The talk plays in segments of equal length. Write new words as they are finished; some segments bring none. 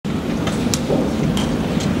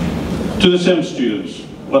To the SEM students,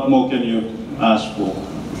 what more can you ask for?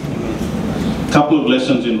 A couple of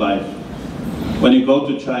lessons in life. When you go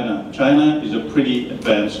to China, China is a pretty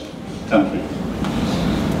advanced country.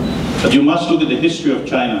 But you must look at the history of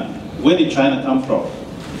China. Where did China come from?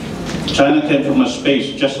 China came from a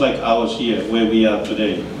space just like ours here, where we are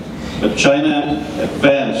today. But China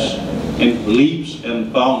advanced in leaps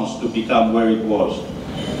and bounds to become where it was.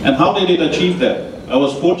 And how did it achieve that? I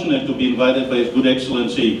was fortunate to be invited by His Good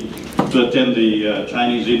Excellency to attend the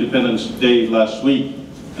Chinese Independence Day last week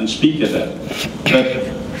and speak at that. But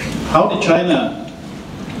how did China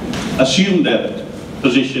assume that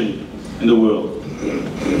position in the world?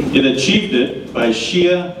 It achieved it by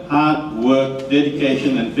sheer hard work,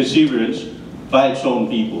 dedication and perseverance by its own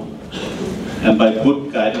people and by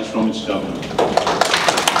good guidance from its government.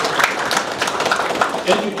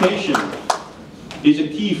 Education is a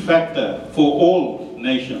key factor for all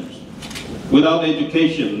nations. Without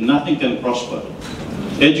education, nothing can prosper.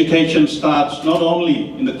 Education starts not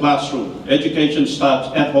only in the classroom, education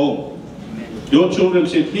starts at home. Your children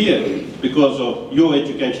sit here because of your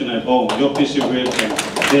education at home, your perseverance and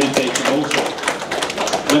dedication also.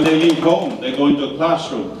 When they leave home, they go into a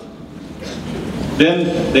classroom.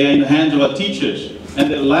 Then they are in the hands of our teachers,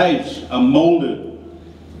 and their lives are molded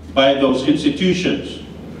by those institutions.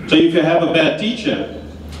 So if you have a bad teacher,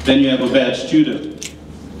 then you have a bad student.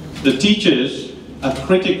 The teachers are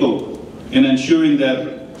critical in ensuring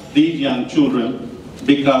that these young children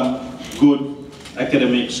become good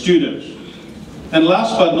academic students. And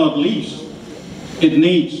last but not least, it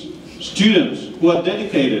needs students who are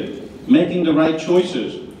dedicated, making the right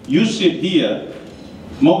choices. You sit here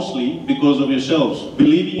mostly because of yourselves,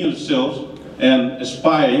 believing in yourselves and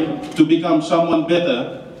aspiring to become someone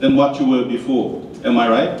better than what you were before. Am I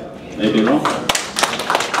right? Maybe wrong.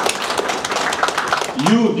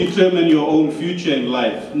 You determine your own future in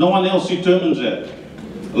life. No one else determines that.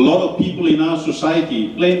 A lot of people in our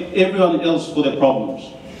society blame everyone else for their problems.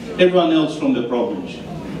 Everyone else from the problems.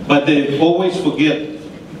 But they always forget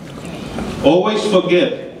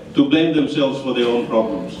to blame themselves for their own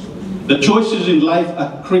problems. The choices in life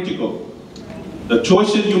are critical. The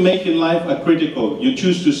choices you make in life are critical. You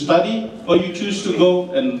choose to study or you choose to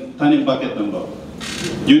go and turn bucket number.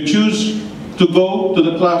 You choose to go to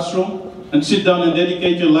the classroom and sit down and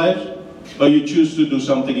dedicate your life, or you choose to do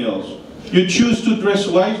something else. You choose to dress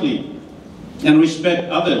wisely and respect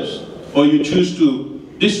others, or you choose to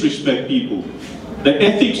disrespect people. The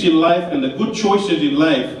ethics in life and the good choices in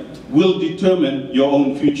life will determine your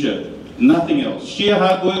own future. Nothing else. Sheer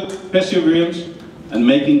hard work, perseverance, and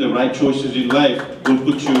making the right choices in life will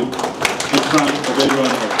put you in front of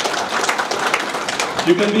everyone else.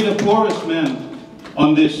 You can be the poorest man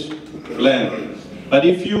on this land, but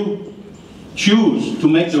if you choose to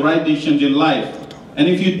make the right decisions in life, and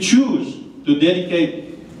if you choose to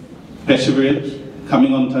dedicate perseverance,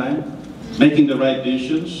 coming on time, making the right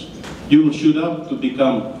decisions, you will shoot up to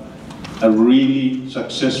become a really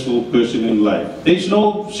successful person in life. There's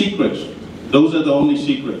no secrets. Those are the only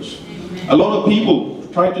secrets. A lot of people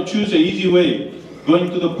try to choose an easy way, going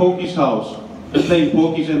to the pokies house and playing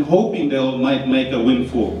pokies and hoping they might make a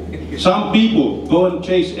windfall. Some people go and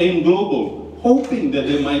chase AIM Global, hoping that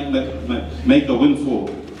they might make a windfall.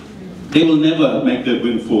 They will never make that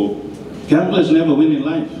windfall. Gamblers never win in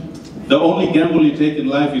life. The only gamble you take in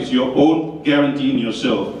life is your own guarantee in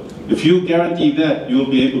yourself. If you guarantee that, you'll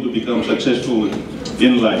be able to become successful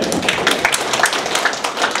in life.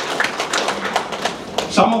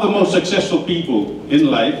 Some of the most successful people in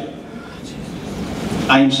life,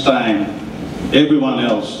 Einstein, everyone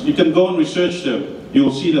else, you can go and research them.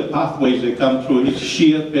 You'll see the pathways they come through. It's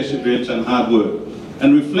sheer perseverance and hard work.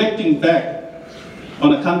 And reflecting back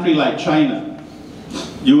on a country like China,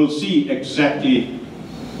 you will see exactly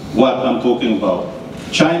what I'm talking about.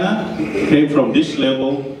 China came from this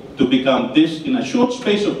level to become this in a short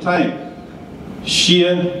space of time.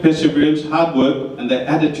 Sheer perseverance, hard work, and the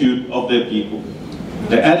attitude of their people.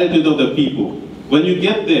 The attitude of the people. When you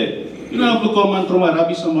get there, you don't have to come and throw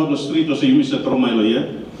rubbish on the street or say you miss a throw my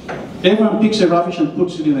lawyer. Everyone picks a rubbish and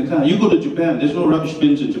puts it in a car. You go to Japan, there's no rubbish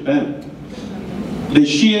bins in Japan. The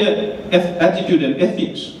sheer attitude and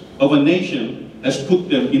ethics of a nation has put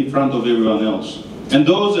them in front of everyone else. And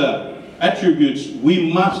those are attributes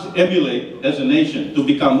we must emulate as a nation to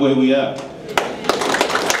become where we are.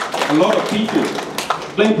 A lot of people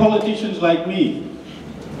blame politicians like me.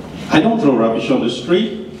 I don't throw rubbish on the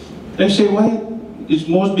street. They say, why is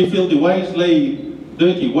Mosby filthy? Why is Lay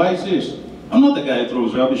dirty? Why is this? I'm not the guy who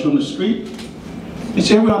throws rubbish on the street. It's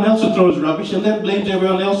everyone else who throws rubbish and then blames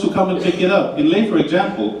everyone else to come and pick it up. In Lay, for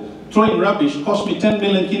example, throwing rubbish cost me 10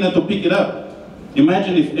 million kina to pick it up.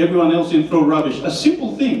 Imagine if everyone else didn't throw rubbish. A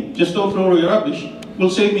simple thing, just don't throw your rubbish, will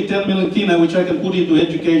save me 10 million kina, which I can put into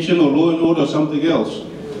education or law and order or something else.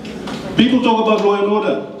 People talk about law and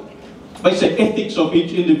order. I say ethics of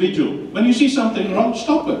each individual. When you see something wrong,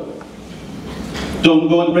 stop it. Don't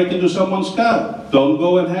go and break into someone's car. Don't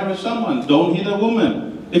go and harass someone. Don't hit a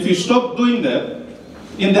woman. If you stop doing that,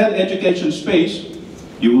 in that education space,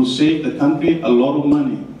 you will save the country a lot of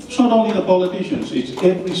money. It's not only the politicians, it's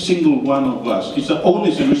every single one of us. It's the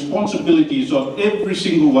onus and responsibilities of every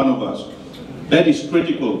single one of us. That is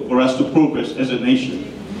critical for us to progress as a nation.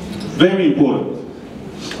 Very important.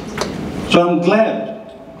 So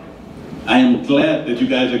I am glad that you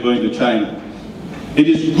guys are going to China. It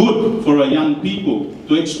is good for our young people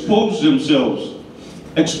to expose themselves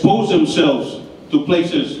to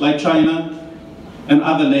places like China and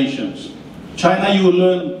other nations. China, you will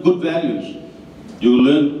learn good values. You will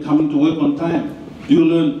learn coming to work on time. You will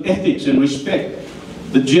learn ethics and respect,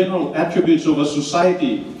 the general attributes of a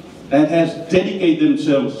society that has dedicated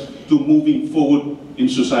themselves to moving forward in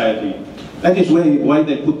society. That is why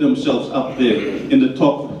they put themselves up there in the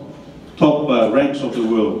top ranks of the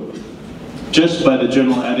world, just by the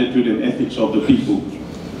general attitude and ethics of the people.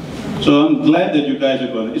 So I'm glad that you guys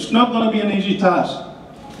are going. It's not going to be an easy task,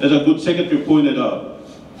 as a good secretary pointed out.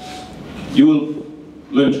 You will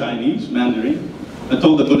learn Chinese, Mandarin. I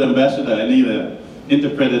told the good ambassador I need an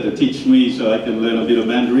interpreter to teach me so I can learn a bit of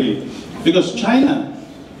Mandarin. Because China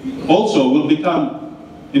also will become,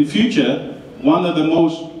 in future, one of the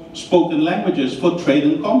most spoken languages for trade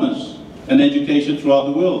and commerce and education throughout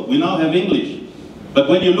the world. We now have English. But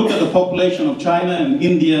when you look at the population of China and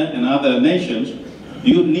India and other nations,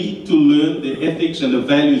 you need to learn the ethics and the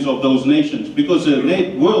values of those nations, because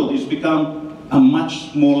the world has become a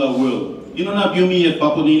much smaller world. You know, now Yumi at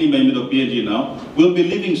Papua New Guinea, of PNG now, will be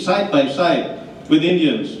living side by side with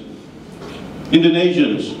Indians,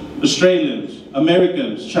 Indonesians, Australians,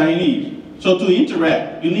 Americans, Chinese. So to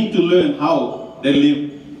interact, you need to learn how they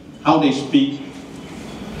live, how they speak,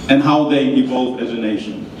 and how they evolve as a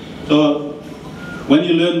nation. So when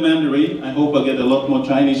you learn Mandarin, I hope I get a lot more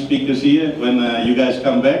Chinese speakers here when you guys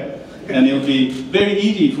come back, and it'll be very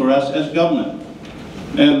easy for us as government.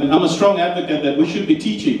 And I'm a strong advocate that we should be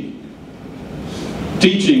teaching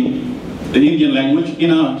the Indian language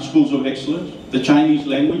in our schools of excellence, the Chinese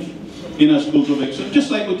language in our schools of excellence, just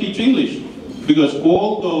like we teach English. Because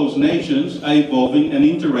all those nations are evolving and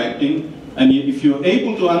interacting, and if you're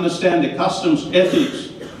able to understand the customs, ethics,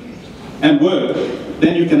 and work,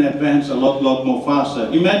 then you can advance a lot more faster.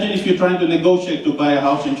 Imagine if you're trying to negotiate to buy a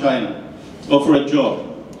house in China, or for a job.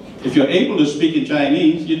 If you're able to speak in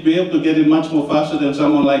Chinese, you'd be able to get it much more faster than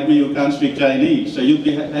someone like me who can't speak Chinese. So you'll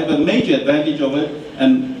have a major advantage of it,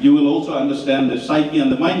 and you will also understand the psyche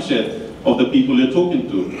and the mindset of the people you're talking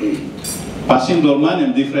to. Passing Dorman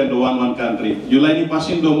is different to one country. You like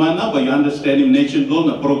passing Dorman now, but you understand him nation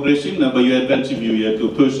law, progressive, but you advance him here to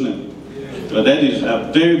personally. So that is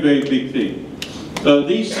a very big thing. So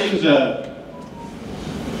these things are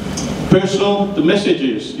personal, the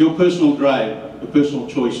messages, your personal drive, your personal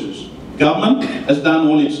choices. Government has done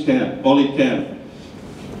all it can.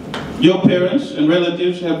 Your parents and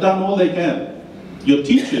relatives have done all they can. Your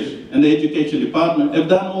teachers and the education department have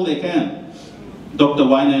done all they can. Dr.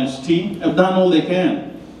 Weiner's team have done all they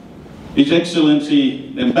can. His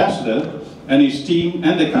Excellency the Ambassador and his team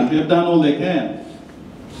and the country have done all they can.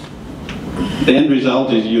 The end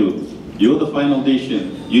result is you. You're the final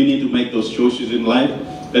decision. You need to make those choices in life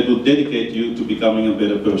that will dedicate you to becoming a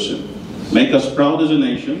better person. Make us proud as a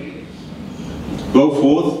nation. Go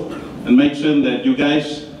forth and make sure that you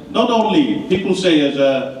guys, not only, people say, as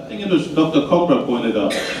I think it was Dr. Kombra pointed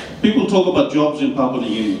out, people talk about jobs in Papua New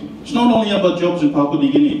Guinea. It's not only about jobs in Papua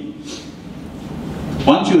New Guinea.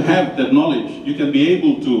 Once you have that knowledge, you can be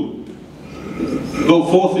able to go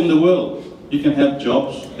forth in the world. You can have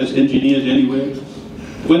jobs as engineers anywhere.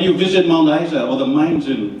 When you visit Mount Isa or the mines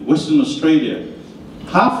in Western Australia,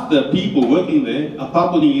 half the people working there are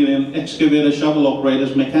Papua New Guinean excavator, shovel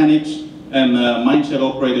operators, mechanics, and mineset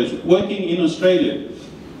operators working in Australia.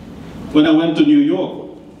 When I went to New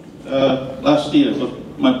York last year, it was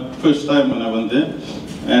my first time when I went there,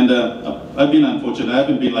 and I've been unfortunate. I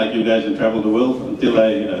haven't been like you guys and traveled the world until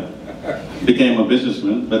I became a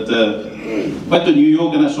businessman. But went to New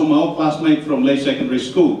York and I saw my old classmate from late secondary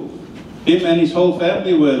school. Him and his whole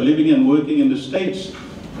family were living and working in the States.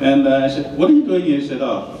 And I said, what are you doing here? He said,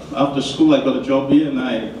 oh, after school I got a job here and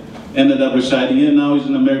I ended up residing here. Now he's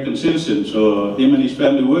an American citizen, so him and his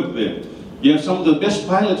family work there. You have some of the best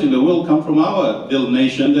pilots in the world come from our little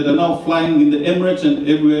nation that are now flying in the Emirates and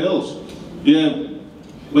everywhere else. You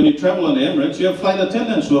have when you travel on the Emirates, you have flight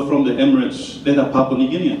attendants who are from the Emirates that are Papua New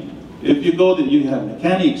Guinea. If you go there, you have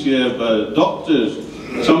mechanics, you have doctors.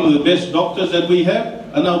 Some of the best doctors that we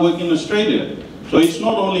have are now working in Australia. So it's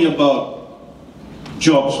not only about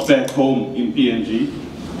jobs back home in PNG.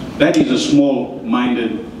 That is a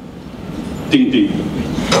small-minded thinking.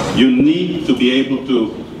 You need to be able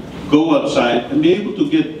to go outside and be able to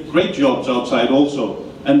get great jobs outside also,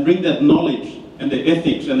 and bring that knowledge and the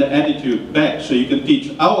ethics and the attitude back so you can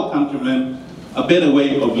teach our countrymen a better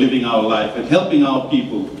way of living our life and helping our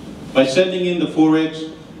people by sending in the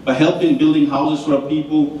forex, by helping building houses for our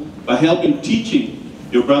people, by helping teaching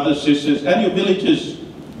your brothers, sisters and your villagers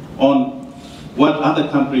on what other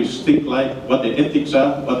countries think like, what their ethics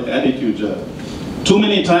are, what their attitudes are. Too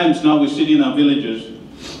many times now we sit in our villages,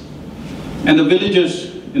 and the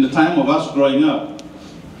villages in the time of us growing up,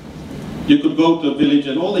 you could go to a village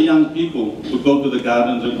and all the young people would go to the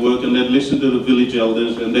gardens and work, and they'd listen to the village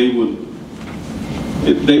elders, and they would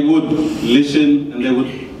listen and they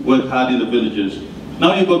would work hard in the villages.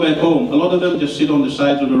 Now you go back home, a lot of them just sit on the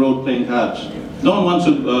sides of the road playing cards. No one wants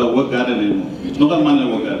to work garden anymore. No one wants to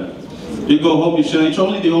work garden. You go home, you say, it's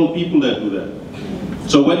only the old people that do that.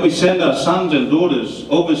 So when we send our sons and daughters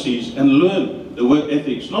overseas and learn the work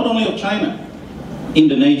ethics, not only of China,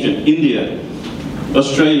 Indonesia, India,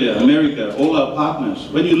 Australia, America, all our partners,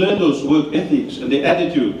 when you learn those work ethics and the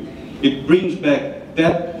attitude, it brings back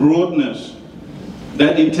that broadness,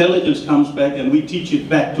 that intelligence comes back, and we teach it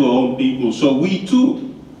back to our own people. So we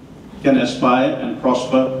too can aspire and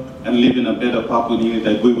prosper and live in a better Papua New Guinea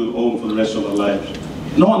that we will own for the rest of our lives.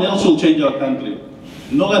 No one else will change our country.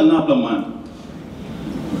 Not another man.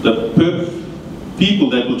 The people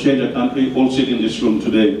that will change our country all sit in this room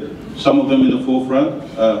today. Some of them in the forefront,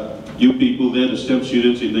 you people there, the STEM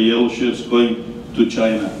students in the yellow shirts going to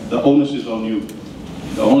China. The onus is on you.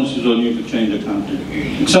 The onus is on you to change the country.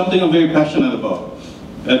 It's something I'm very passionate about.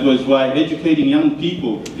 That was why educating young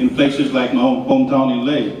people in places like my hometown in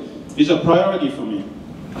Leh is a priority for me.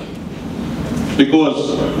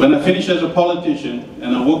 Because when I finish as a politician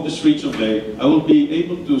and I walk the streets of Leh, I will be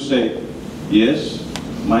able to say, yes,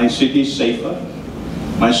 my city is safer,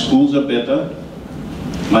 my schools are better,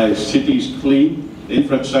 my city is clean, the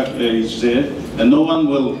infrastructure is there, and no one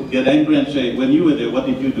will get angry and say, when you were there, what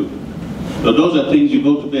did you do? So those are things you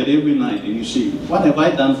go to bed every night and you see, what have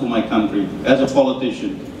I done for my country as a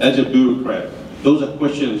politician, as a bureaucrat? Those are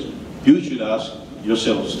questions you should ask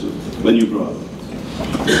yourselves too when you grow up.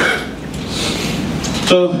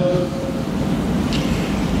 So,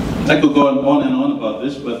 I could go on and on about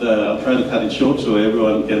this, but I'll try to cut it short so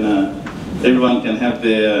everyone can have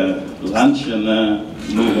their lunch and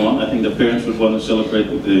move on. I think the parents would want to celebrate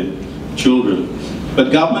with the children.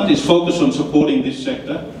 But government is focused on supporting this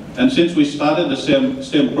sector, and since we started the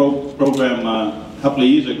STEM program a couple of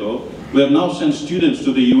years ago, we have now sent students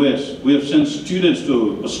to the US, we have sent students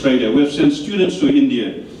to Australia, we have sent students to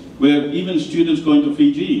India, we have even students going to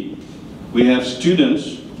Fiji. We have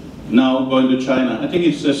students now going to China. I think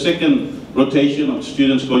it's the second rotation of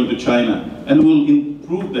students going to China, and we'll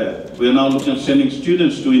improve that. We are now looking at sending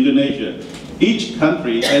students to Indonesia. Each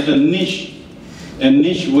country has a niche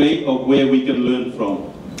way of where we can learn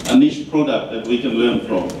from, a niche product that we can learn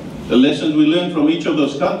from. The lessons we learn from each of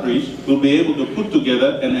those countries will be able to put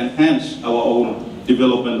together and enhance our own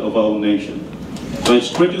development of our own nation. So it's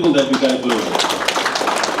critical that you guys learn.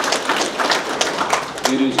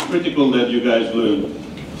 It is critical that you guys learn.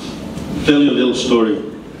 I'll tell you a little story.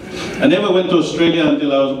 I never went to Australia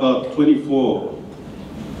until I was about 24,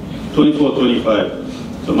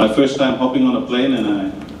 25. So my first time hopping on a plane, and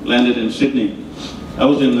I landed in Sydney. I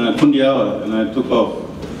was in Kundiawa and I took off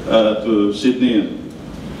to Sydney. And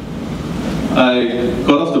I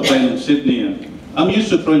got off the plane in Sydney, and I'm used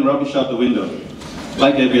to throwing rubbish out the window,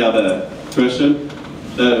 like every other person.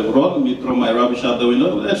 Me throw my rubbish out the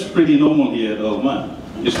window, that's pretty normal here at home.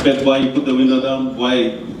 It's better why you put the window down,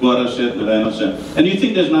 why go out set, and you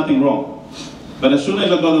think there's nothing wrong. But as soon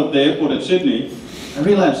as I got off the airport at Sydney, I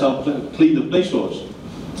realized how clean the place was.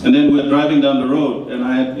 And then we were driving down the road, and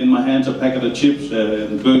I had in my hands a packet of chips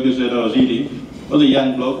and burgers that I was eating. I was a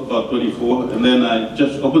young bloke, about 24, and then I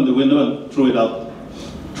just opened the window and threw it out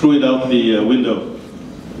the window.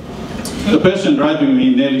 The person driving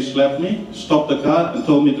me nearly slapped me, stopped the car, and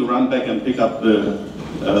told me to run back and pick up the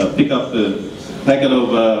packet of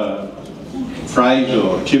fries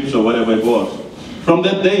or chips or whatever it was. From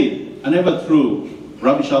that day, I never threw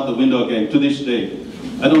rubbish out the window again. To this day,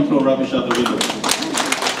 I don't throw rubbish out the window.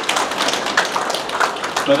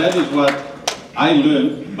 But that is what I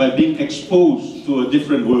learned by being exposed to a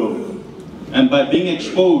different world. And by being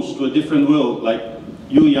exposed to a different world, like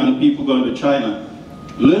you young people going to China,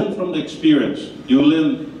 Learn from the experience. You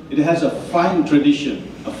learn, it has a fine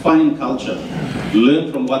tradition, a fine culture.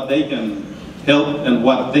 Learn from what they can help and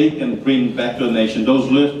what they can bring back to a nation.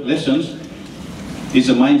 Those lessons is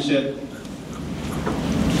a mindset,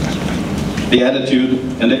 the attitude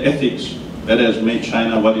and the ethics that has made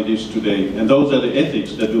China what it is today. And those are the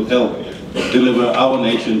ethics that will help deliver our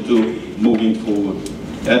nation to moving forward.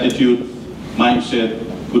 Attitude, mindset,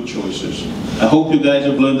 good choices. I hope you guys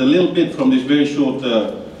have learned a little bit from this very short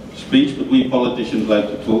speech, but we politicians like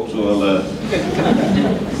to talk, so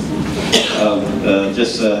I'll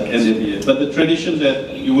just end it here. But the traditions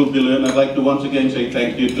that you will be learning, I'd like to once again say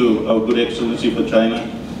thank you to our Good Excellency for China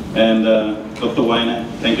and Dr. Weiner.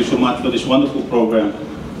 Thank you so much for this wonderful program.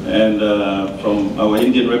 And from our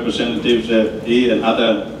Indian representatives here and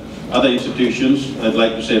other institutions, I'd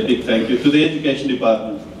like to say a big thank you to the Education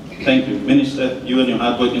Department. Thank you, Minister, you and your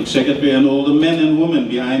hardworking secretary, and all the men and women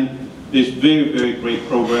behind this very, very great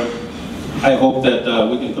program. I hope that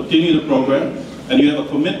we can continue the program, and you have a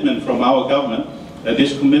commitment from our government that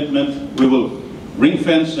this commitment, we will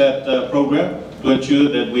ring-fence that program to ensure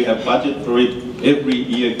that we have budget for it every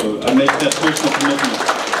year. I make that personal commitment,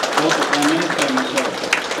 both the Prime Minister and myself,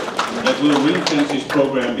 that we'll ring-fence this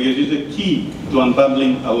program because it's a key to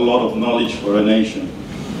unbundling a lot of knowledge for a nation.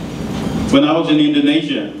 When I was in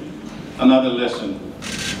Indonesia, another lesson.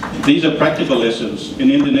 These are practical lessons.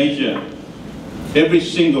 In Indonesia, every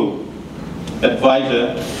single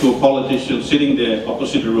advisor to a politician sitting there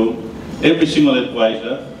opposite the room, every single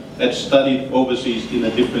advisor had studied overseas in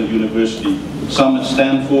a different university. Some at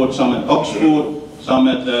Stanford, some at Oxford, some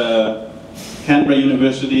at Canberra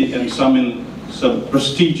University, and some in some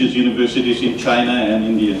prestigious universities in China and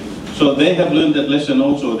India. So they have learned that lesson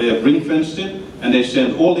also. They have ring-fenced it, and they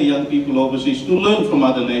send all the young people overseas to learn from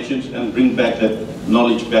other nations and bring back that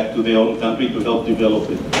knowledge back to their own country to help develop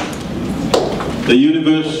it. The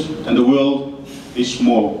universe and the world is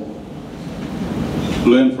small.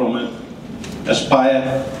 Learn from it,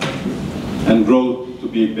 aspire, and grow to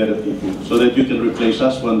be better people, so that you can replace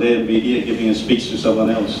us one day and be here giving a speech to someone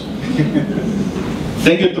else.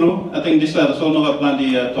 Thank you, True. I think this is all nog plan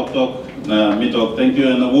di talk meetup. Thank you,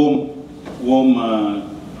 and a warm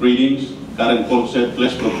greetings. Current concept,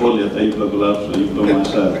 less portfolio, so you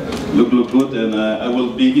look good, and I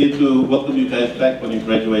will be here to welcome you guys back when you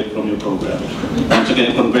graduate from your program. Once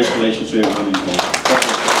again, congratulations to everyone involved.